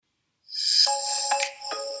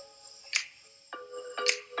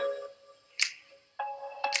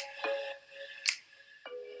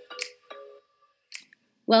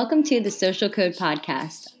Welcome to the Social Code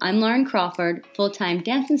Podcast. I'm Lauren Crawford, full-time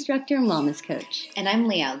dance instructor and wellness coach. And I'm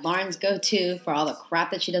Leah, Lauren's go-to for all the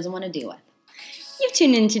crap that she doesn't want to deal with. You've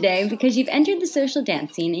tuned in today because you've entered the social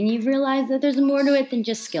dance scene and you've realized that there's more to it than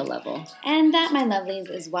just skill level. And that, my lovelies,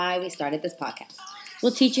 is why we started this podcast.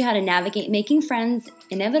 We'll teach you how to navigate making friends,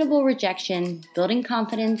 inevitable rejection, building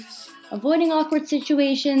confidence, avoiding awkward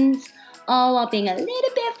situations, all while being a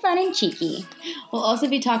little bit fun and cheeky. We'll also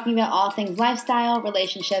be talking about all things lifestyle,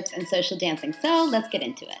 relationships, and social dancing. So let's get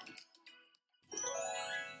into it.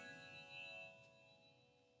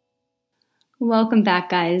 Welcome back,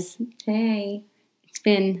 guys. Hey. It's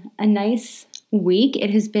been a nice week.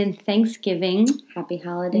 It has been Thanksgiving. Happy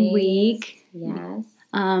holidays. Week. Yes.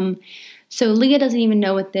 So Leah doesn't even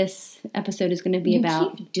know what this episode is going to be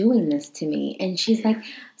about. You keep doing this to me. And she's like,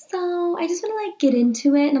 so I just want to get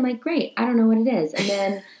into it. And I'm like, great. I don't know what it is. And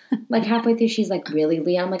then halfway through, she's like, really,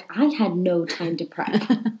 Leah? I'm like, I had no time to prep.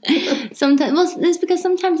 Sometimes, it's because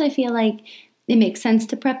sometimes I feel like it makes sense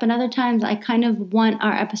to prep, and other times I kind of want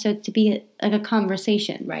our episodes to be like a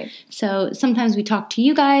conversation. Right. So sometimes we talk to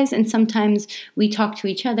you guys, and sometimes we talk to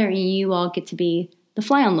each other, and you all get to be the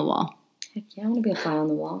fly on the wall. Heck yeah, I want to be a fly on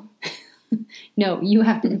the wall. No, you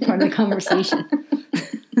have to be part of the conversation.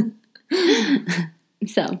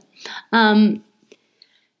 So,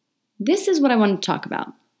 this is what I want to talk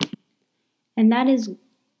about, and that is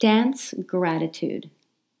dance gratitude.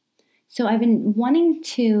 So I've been wanting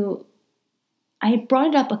to, I brought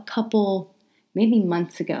it up a couple, maybe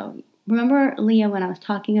months ago. Remember, Leah, when I was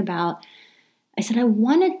talking about, I said I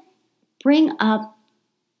want to bring up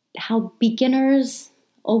how beginners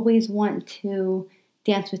always want to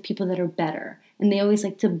dance with people that are better, and they always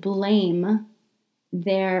like to blame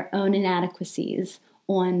their own inadequacies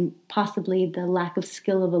on possibly the lack of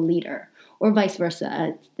skill of a leader, or vice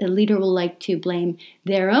versa. A leader will like to blame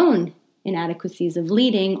their own inadequacies of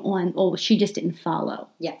leading on, oh, she just didn't follow.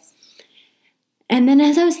 Yes. And then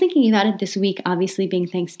as I was thinking about it this week, obviously being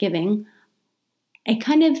Thanksgiving, it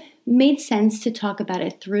kind of made sense to talk about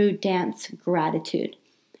it through dance gratitude.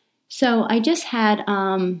 So I just had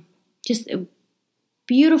just a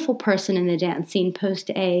beautiful person in the dance scene post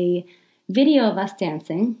a video of us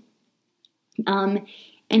dancing. And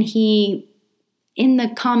he, in the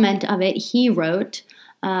comment of it, he wrote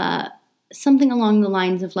something along the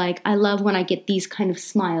lines of like, I love when I get these kind of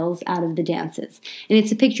smiles out of the dances. And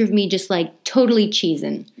it's a picture of me just like totally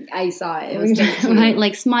cheesing. I saw it. It was so cute. Right?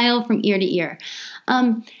 Like smile from ear to ear.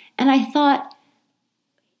 And I thought,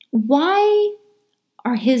 why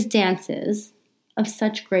are his dances of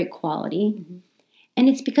such great quality? Mm-hmm. And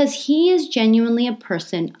it's because he is genuinely a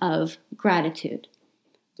person of gratitude.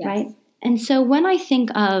 Yes. Right? And so when I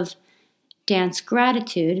think of dance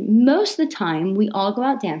gratitude, most of the time we all go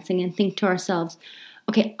out dancing and think to ourselves,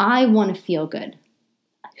 okay, I want to feel good.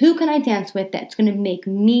 Who can I dance with that's going to make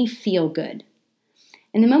me feel good?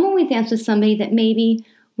 And the moment we dance with somebody that maybe,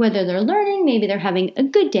 whether they're learning, maybe they're having a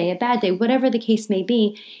good day, a bad day, whatever the case may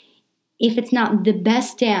be, if it's not the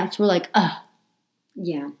best dance, we're like, ugh.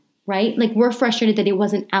 Yeah. Right? Like we're frustrated that it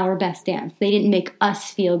wasn't our best dance. They didn't make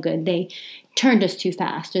us feel good. They turned us too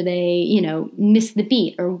fast, or they, missed the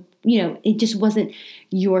beat, or, it just wasn't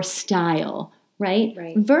your style, right?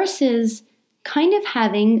 Right. Versus kind of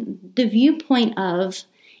having the viewpoint of,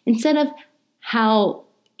 instead of how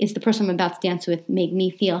is the person I'm about to dance with make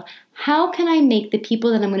me feel, how can I make the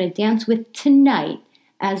people that I'm going to dance with tonight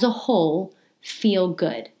as a whole feel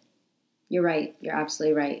good? You're right. You're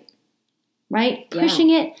absolutely right. Right? Yeah. Pushing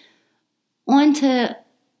it onto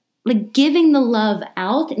like giving the love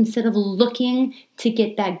out instead of looking to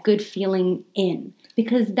get that good feeling in.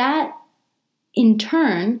 Because that, in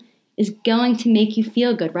turn, is going to make you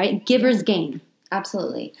feel good, right? Givers gain.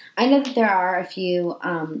 Absolutely. I know that there are a few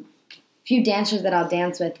dancers that I'll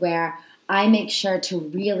dance with where I make sure to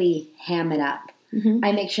really ham it up. Mm-hmm.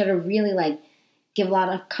 I make sure to really give a lot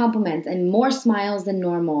of compliments and more smiles than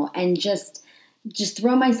normal, and just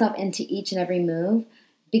throw myself into each and every move,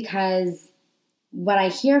 because what I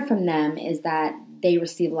hear from them is that they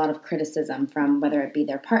receive a lot of criticism from whether it be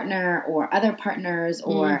their partner or other partners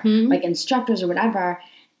or instructors or whatever.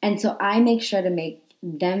 And so I make sure to make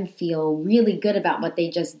them feel really good about what they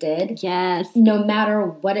just did. Yes. No matter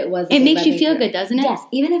what it was. It makes you feel good, doesn't it? Yes.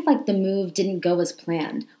 Even if the move didn't go as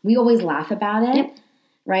planned. We always laugh about it. Yep.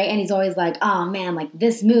 Right? And he's always like, oh man,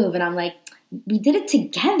 this move. And I'm like, we did it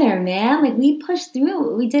together, man. We pushed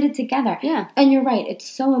through. We did it together. Yeah. And you're right. It's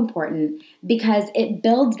so important because it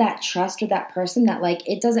builds that trust with that person that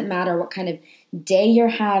it doesn't matter what kind of day you're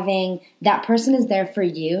having. That person is there for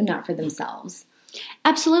you, not for themselves.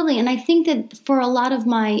 Absolutely. And I think that for a lot of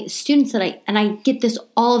my students I get this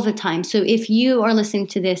all the time. So if you are listening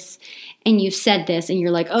to this and you've said this and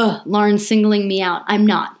you're like, oh, Lauren's singling me out. I'm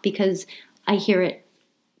not, because I hear it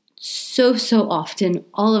so often,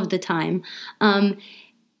 all of the time.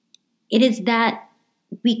 It is that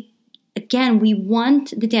we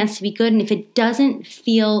want the dance to be good. And if it doesn't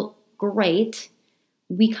feel great,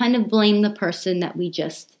 we kind of blame the person that we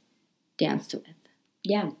just danced with.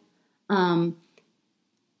 Yeah. And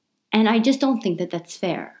I just don't think that that's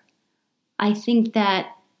fair. I think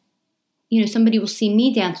that, somebody will see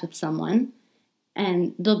me dance with someone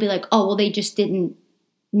and they'll be like, oh, well, they just didn't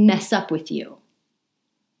mess up with you.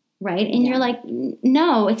 Right? And you're like,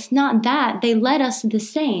 no, it's not that. They led us the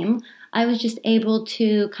same. I was just able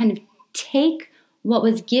to kind of take what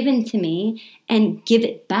was given to me and give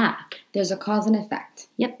it back. There's a cause and effect.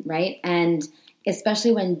 Yep. Right? And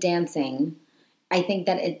especially when dancing, I think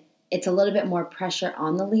that it's a little bit more pressure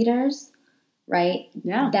on the leaders, right?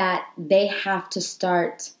 Yeah. That they have to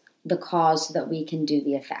start the cause so that we can do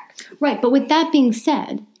the effect. Right. But with that being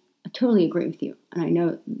said, I totally agree with you. And I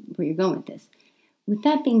know where you're going with this. With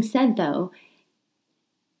that being said, though,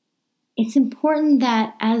 it's important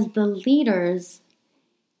that as the leaders,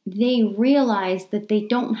 they realize that they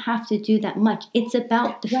don't have to do that much. It's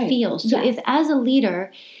about the feel. So if as a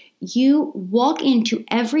leader, you walk into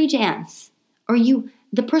every dance, or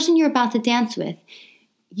the person you're about to dance with,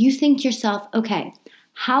 you think to yourself, okay,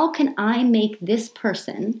 how can I make this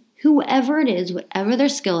person, whoever it is, whatever their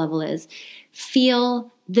skill level is,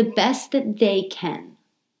 feel the best that they can?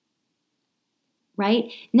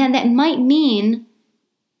 Right? Now that might mean,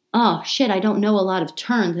 oh shit, I don't know a lot of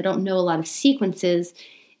turns. I don't know a lot of sequences.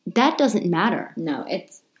 That doesn't matter. No,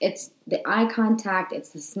 it's the eye contact. It's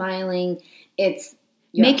the smiling. It's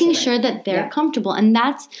making sure that they're comfortable. And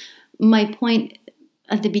that's my point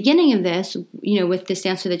at the beginning of this, with this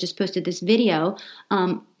dancer that just posted this video.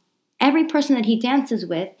 Every person that he dances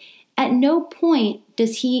with, at no point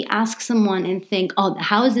does he ask someone and think, oh,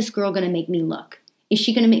 how is this girl going to make me look? Is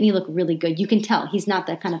she going to make me look really good? You can tell he's not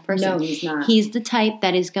that kind of person. No, he's not. He's the type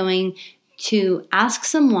that is going to ask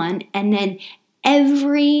someone, and then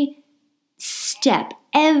every step,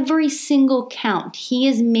 every single count, he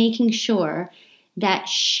is making sure that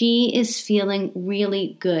she is feeling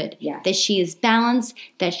really good, that she is balanced,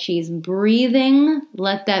 that she's breathing.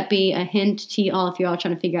 Let that be a hint to you all if you're all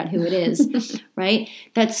trying to figure out who it is, right?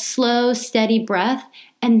 That slow, steady breath,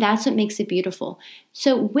 and that's what makes it beautiful.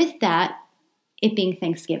 So with that, it being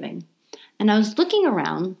Thanksgiving, and I was looking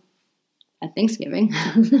around at Thanksgiving,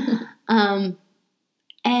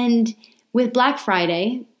 and with Black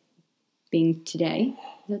Friday being today.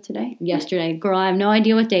 Is that today? Yesterday. Girl, I have no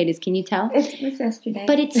idea what day it is. Can you tell? It's yesterday.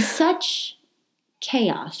 But it's such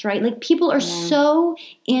chaos, right? Like, people are so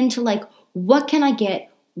into, like, what can I get?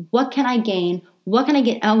 What can I gain? What can I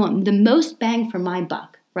get? I want the most bang for my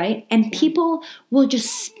buck, right? And people will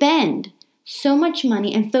just spend so much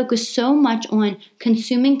money and focus so much on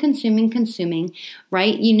consuming,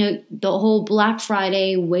 right? The whole Black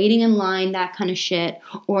Friday, waiting in line, that kind of shit,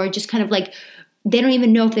 or just kind of like, they don't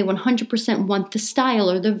even know if they 100% want the style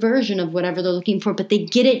or the version of whatever they're looking for, but they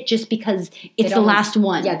get it just because it's the last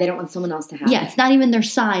one. Yeah, they don't want someone else to have it. Yeah, it's not even their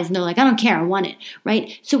size, and they're like, I don't care, I want it,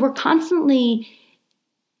 right? So we're constantly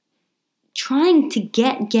trying to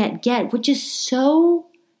get, which is so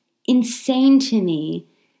insane to me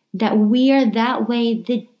that we are that way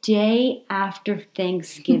the day after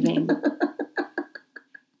Thanksgiving.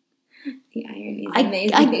 The irony is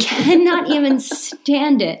amazing. I cannot even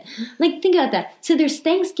stand it. Like, think about that. So there's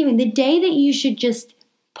Thanksgiving, the day that you should just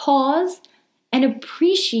pause and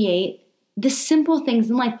appreciate the simple things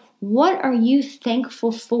in life. What are you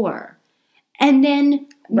thankful for? And then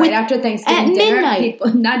after Thanksgiving at dinner,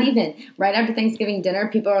 midnight, right after Thanksgiving dinner,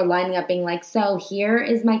 people are lining up being like, so here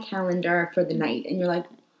is my calendar for the night. And you're like,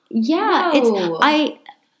 yeah, no.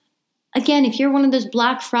 Again, if you're one of those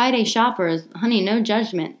Black Friday shoppers, honey, no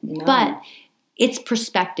judgment. No. But it's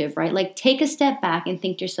perspective, right? Like, take a step back and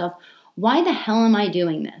think to yourself, why the hell am I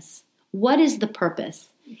doing this? What is the purpose?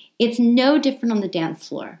 It's no different on the dance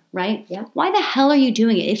floor, right? Yeah. Why the hell are you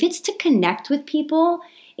doing it? If it's to connect with people,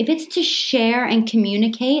 if it's to share and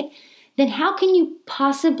communicate, then how can you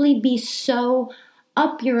possibly be so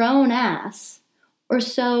up your own ass or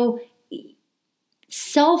so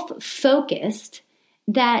self-focused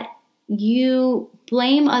that you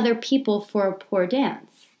blame other people for a poor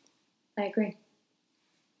dance? I agree.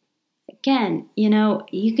 Again,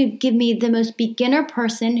 you could give me the most beginner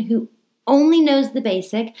person who only knows the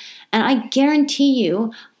basic, and I guarantee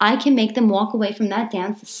you I can make them walk away from that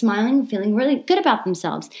dance smiling and feeling really good about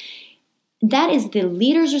themselves. that is the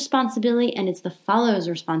leader's responsibility and it's the follower's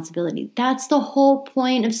responsibility. That's the whole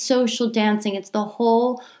point of social dancing. It's the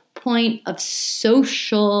whole point of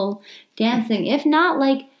social dancing. If not,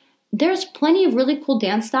 like, there's plenty of really cool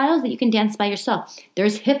dance styles that you can dance by yourself.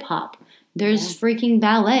 There's hip hop. There's freaking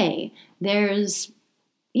ballet. There's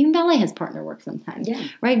even ballet has partner work sometimes,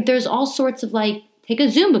 right? There's all sorts of, like, take a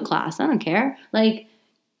Zumba class. I don't care. Like,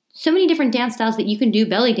 so many different dance styles that you can do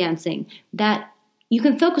belly dancing that you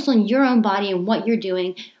can focus on your own body and what you're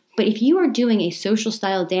doing. But if you are doing a social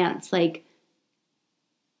style dance, like,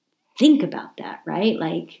 think about that, right?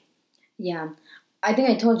 Like, yeah. I think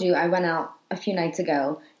I told you I went out a few nights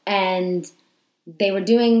ago and they were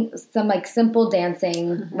doing some, like, simple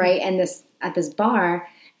dancing, right? And at this bar,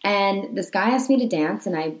 and this guy asked me to dance,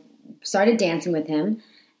 and I started dancing with him.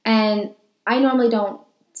 And I normally don't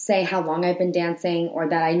say how long I've been dancing or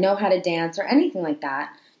that I know how to dance or anything like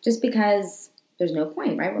that, just because there's no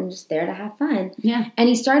point, right? I'm just there to have fun. Yeah. And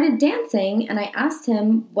he started dancing, and I asked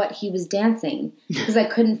him what he was dancing because I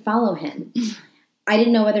couldn't follow him. I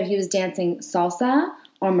didn't know whether he was dancing salsa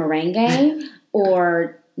or merengue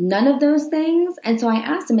or none of those things. And so I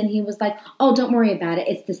asked him, and he was like, oh, don't worry about it.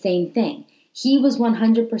 It's the same thing. He was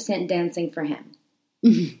 100% dancing for him.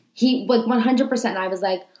 He was 100%. And I was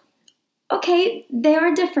like, okay, they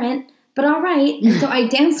are different, but all right. And so I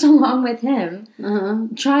danced along with him,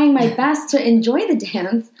 trying my best to enjoy the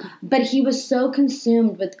dance. But he was so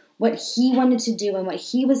consumed with what he wanted to do and what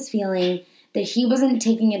he was feeling that he wasn't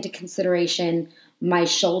taking into consideration my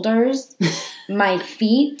shoulders, my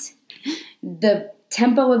feet, the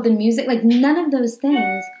tempo of the music, like none of those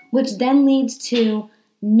things, which then leads to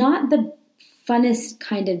not the funnest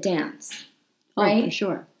kind of dance, right? Oh, for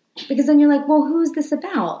sure. Because then you're like, well, who's this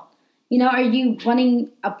about? You know, are you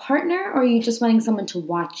wanting a partner or are you just wanting someone to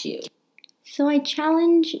watch you? So I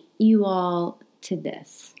challenge you all to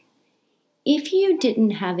this. If you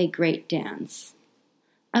didn't have a great dance,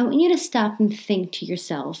 I want you to stop and think to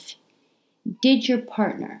yourself, did your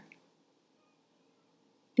partner?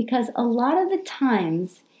 Because a lot of the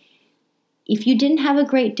times, if you didn't have a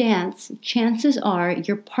great dance, chances are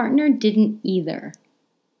your partner didn't either.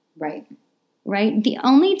 Right. Right? The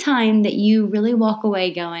only time that you really walk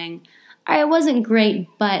away going, all right, it wasn't great,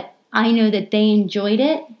 but I know that they enjoyed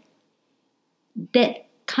it, that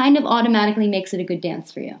kind of automatically makes it a good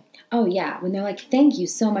dance for you. Oh, yeah. When they're like, thank you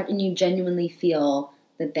so much, and you genuinely feel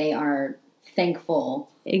that they are thankful.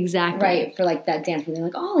 Exactly. Right, for like that dance where they're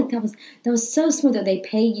like, oh, like that was so smooth, that they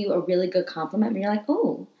pay you a really good compliment and you're like,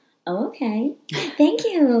 oh okay. Thank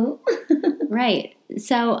you. Right.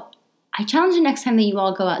 So I challenge you next time that you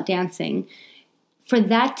all go out dancing for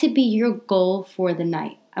that to be your goal for the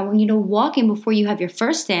night. I want you to walk in before you have your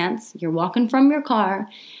first dance. You're walking from your car,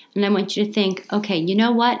 and I want you to think, okay, you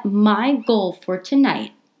know what? My goal for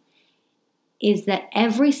tonight is that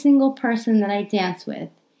every single person that I dance with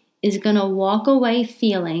is going to walk away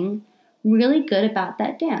feeling really good about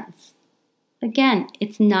that dance. Again,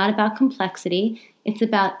 it's not about complexity. It's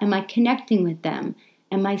about, am I connecting with them?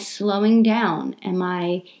 Am I slowing down? Am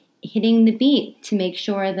I hitting the beat to make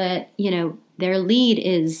sure that, their lead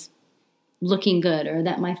is looking good or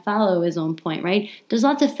that my follow is on point, right? There's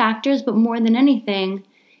lots of factors, but more than anything,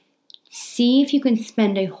 see if you can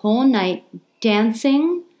spend a whole night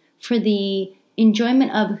dancing for the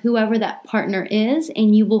enjoyment of whoever that partner is,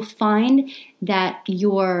 and you will find that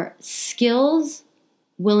your skills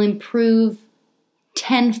will improve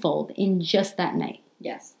tenfold in just that night.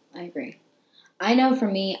 Yes, I agree. I know for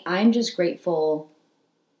me, I'm just grateful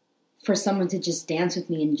for someone to just dance with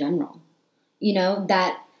me in general. You know,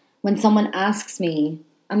 that when someone asks me,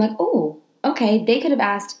 I'm like, oh, okay, they could have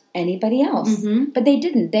asked anybody else, but they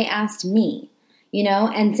didn't. They asked me,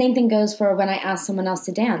 and same thing goes for when I ask someone else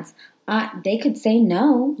to dance. They could say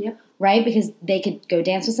no, right? Because they could go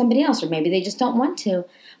dance with somebody else, or maybe they just don't want to.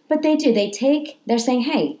 But they do. They're saying,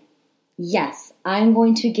 hey, yes, I'm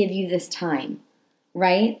going to give you this time,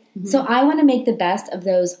 right? So I want to make the best of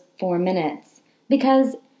those 4 minutes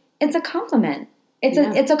because it's a compliment.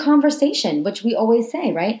 It's a conversation, which we always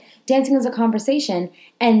say, right? Dancing is a conversation,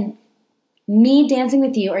 and me dancing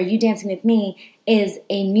with you or you dancing with me is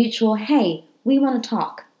a mutual, hey, we want to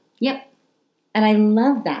talk. Yep. And I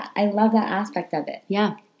love that. I love that aspect of it.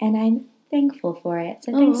 Yeah. And I'm thankful for it.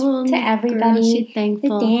 So thanks to everybody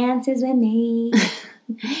that dances with me.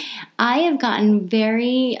 I have gotten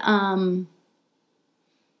very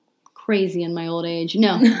crazy in my old age.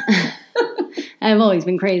 No. I've always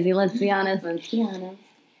been crazy, let's be honest.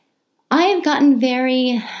 I have gotten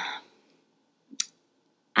very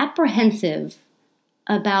apprehensive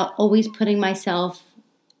about always putting myself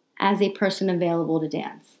as a person available to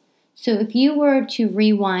dance. So if you were to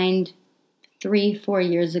rewind 3-4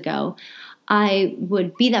 years ago, I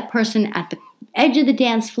would be that person at the edge of the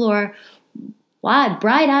dance floor, wide,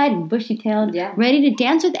 bright-eyed and bushy-tailed, ready to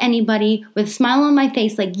dance with anybody with a smile on my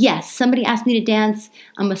face. Like, yes, somebody asked me to dance,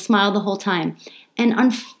 I'm going to smile the whole time. And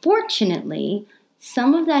unfortunately,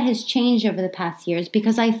 some of that has changed over the past years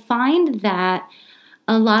because I find that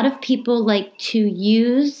a lot of people like to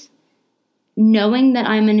use, knowing that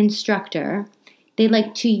I'm an instructor, they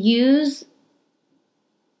like to use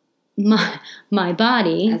my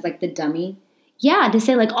body as like the dummy. Yeah, to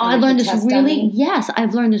say like, oh, I learned this I've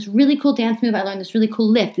learned this really cool dance move. I learned this really cool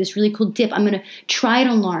lift, this really cool dip. I'm gonna try it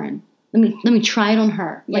on Lauren. Let me try it on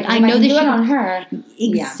her. Like I know this on her.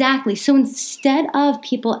 Exactly. So instead of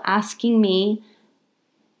people asking me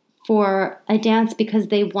for a dance because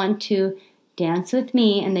they want to dance with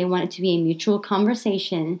me and they want it to be a mutual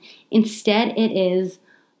conversation, instead it is,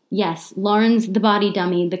 yes, Lauren's the body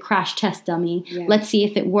dummy, the crash test dummy. Yeah. Let's see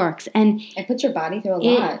if it works. And it puts your body through a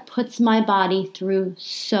lot. It puts my body through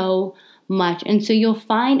so much. And so you'll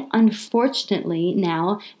find, unfortunately,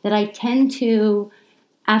 now that I tend to,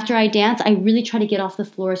 after I dance, I really try to get off the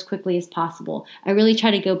floor as quickly as possible. I really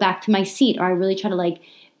try to go back to my seat, or I really try to like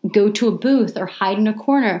go to a booth or hide in a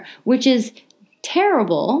corner, which is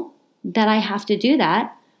terrible that I have to do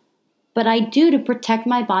that. But I do to protect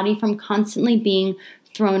my body from constantly being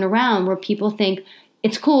thrown around where people think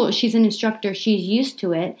it's cool, she's an instructor, she's used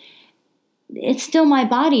to it. It's still my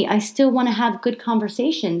body. I still want to have good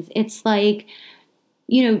conversations. It's like,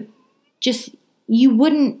 just you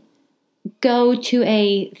wouldn't go to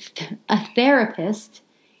a therapist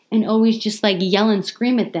and always just like yell and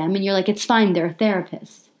scream at them and you're like, it's fine, they're a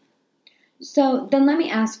therapist. So then let me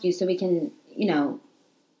ask you so we can,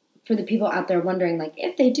 for the people out there wondering, like,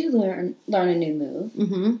 if they do learn a new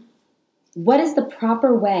move, what is the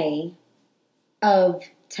proper way of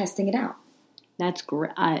testing it out? That's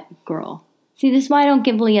great, girl. See, this is why I don't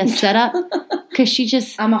give Leah a setup, because she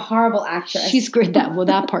just... I'm a horrible actress. She's great.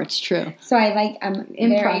 That part's true. So I'm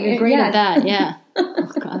improv. You're great at that, yeah.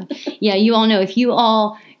 Oh, God. Yeah, you all know. If you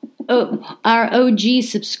all... our OG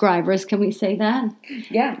subscribers, can we say that?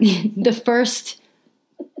 Yeah. The first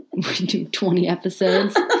 20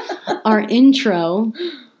 episodes, our intro...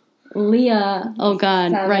 Leah, oh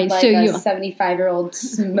God, right? Like so a you 75-year-old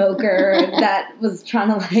smoker that was trying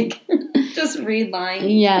to like just read lines.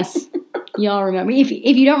 Yes, y'all remember. If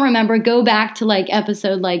you don't remember, go back to like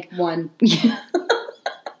episode like 1.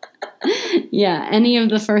 Yeah, any of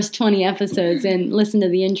the first 20 episodes and listen to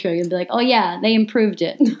the intro. You'll be like, oh yeah, they improved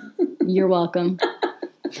it. You're welcome.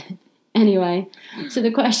 Anyway, so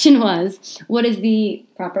the question was, what is the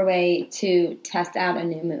proper way to test out a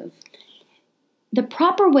new move? The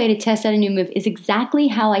proper way to test out a new move is exactly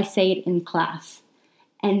how I say it in class.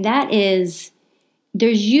 And that is,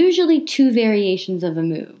 there's usually 2 variations of a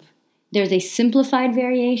move. There's a simplified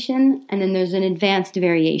variation, and then there's an advanced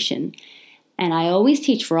variation. And I always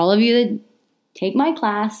teach, for all of you that take my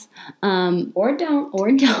class, or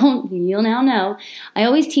don't, you'll now know, I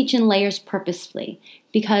always teach in layers purposefully,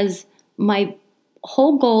 because my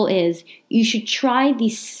whole goal is you should try the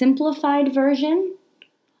simplified version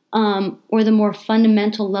or the more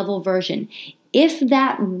fundamental level version. If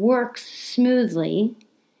that works smoothly,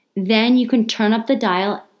 then you can turn up the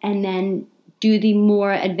dial and then do the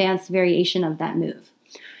more advanced variation of that move.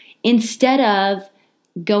 Instead of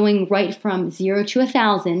going right from 0 to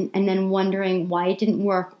 1,000 and then wondering why it didn't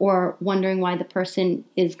work, or wondering why the person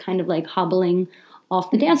is kind of like hobbling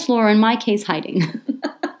off the dance floor, or in my case, hiding.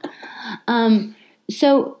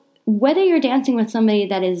 So whether you're dancing with somebody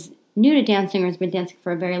that is new to dancing or has been dancing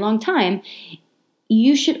for a very long time,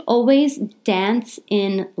 you should always dance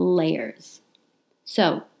in layers.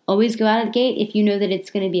 So always go out of the gate. If you know that it's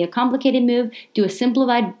going to be a complicated move, do a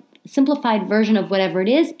simplified version of whatever it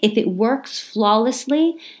is. If it works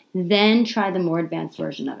flawlessly, then try the more advanced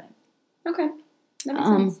version of it. Okay. That makes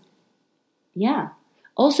sense. Yeah.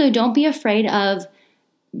 Also, don't be afraid of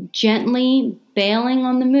gently bailing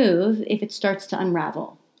on the move if it starts to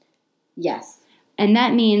unravel. Yes. And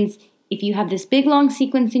that means if you have this big long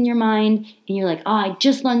sequence in your mind and you're like, oh, I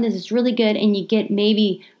just learned this, it's really good, and you get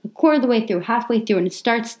maybe a quarter of the way through, halfway through, and it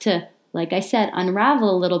starts to, like I said, unravel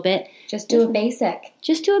a little bit. Just do a basic.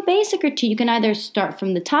 Just do a basic or two. You can either start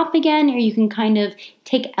from the top again, or you can kind of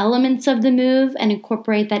take elements of the move and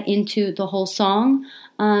incorporate that into the whole song.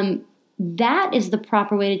 That is the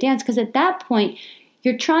proper way to dance, because at that point,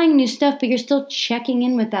 you're trying new stuff, but you're still checking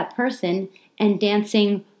in with that person and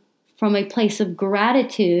dancing from a place of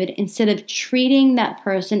gratitude instead of treating that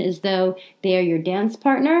person as though they are your dance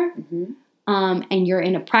partner, and you're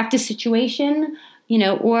in a practice situation.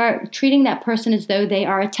 or treating that person as though they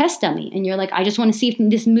are a test dummy. And you're like, I just want to see if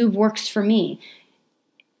this move works for me.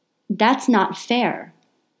 That's not fair.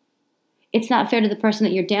 It's not fair to the person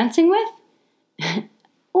that you're dancing with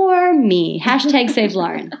or me. Hashtag save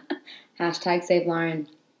Lauren. Hashtag save Lauren.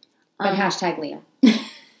 But hashtag Leah.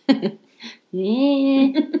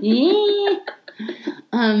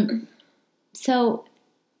 So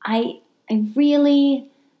I really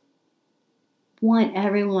want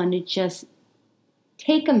everyone to just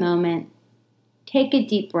take a moment, take a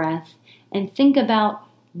deep breath, and think about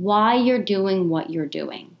why you're doing what you're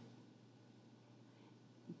doing.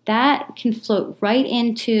 That can float right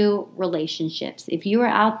into relationships. If you are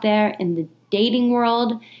out there in the dating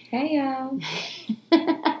world, hey yo,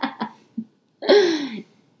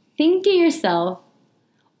 think to yourself,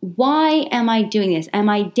 why am I doing this? Am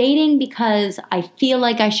I dating because I feel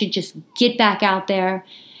like I should just get back out there?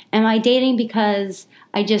 Am I dating because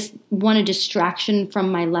I just want a distraction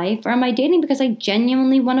from my life? Or am I dating because I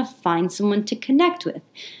genuinely want to find someone to connect with?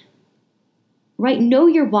 Right? Know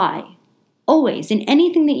your why. Always. In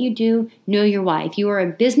anything that you do, know your why. If you are a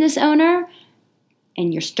business owner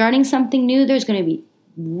and you're starting something new, there's going to be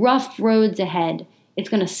rough roads ahead. It's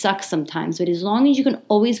going to suck sometimes. But as long as you can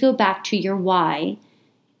always go back to your why,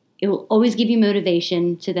 it will always give you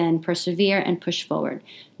motivation to then persevere and push forward.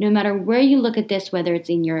 No matter where you look at this, whether it's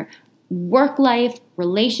in your work life,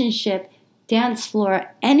 relationship, dance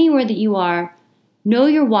floor, anywhere that you are, know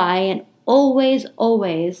your why and always,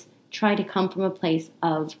 always try to come from a place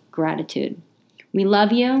of gratitude. We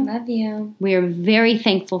love you. Love you. We are very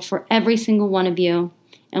thankful for every single one of you,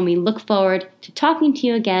 and we look forward to talking to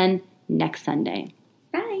you again next Sunday.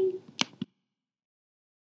 Bye.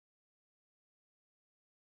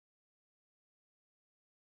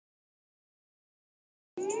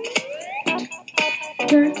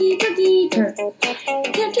 Turkey, turkey, turk.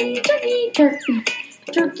 Turkey, turkey, turk.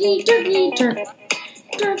 Turkey, turkey, turk.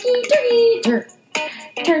 Turkey, turkey, turk.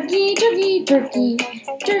 Turkey, turkey, turkey.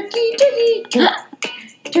 Turkey, turkey, turk.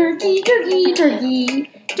 Turkey, turkey, turkey.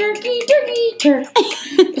 Turkey, turkey, turk.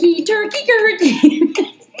 Turkey, turkey, turkey.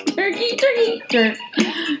 Turkey, turkey, turk.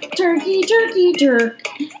 Turkey, turkey, turk.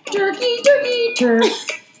 Turkey, turkey, turk.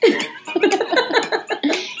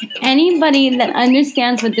 Anybody that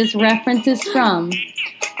understands what this reference is from,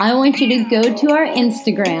 I want you to go to our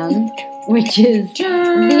Instagram, which is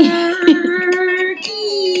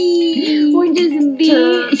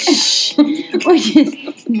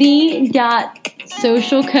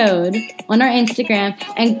the.social code on our Instagram,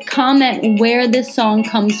 and comment where this song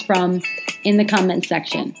comes from in the comment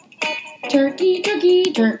section. Turkey,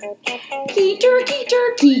 turkey, turk. Turkey, turkey,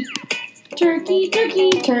 turkey. Turkey,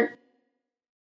 turkey, turk.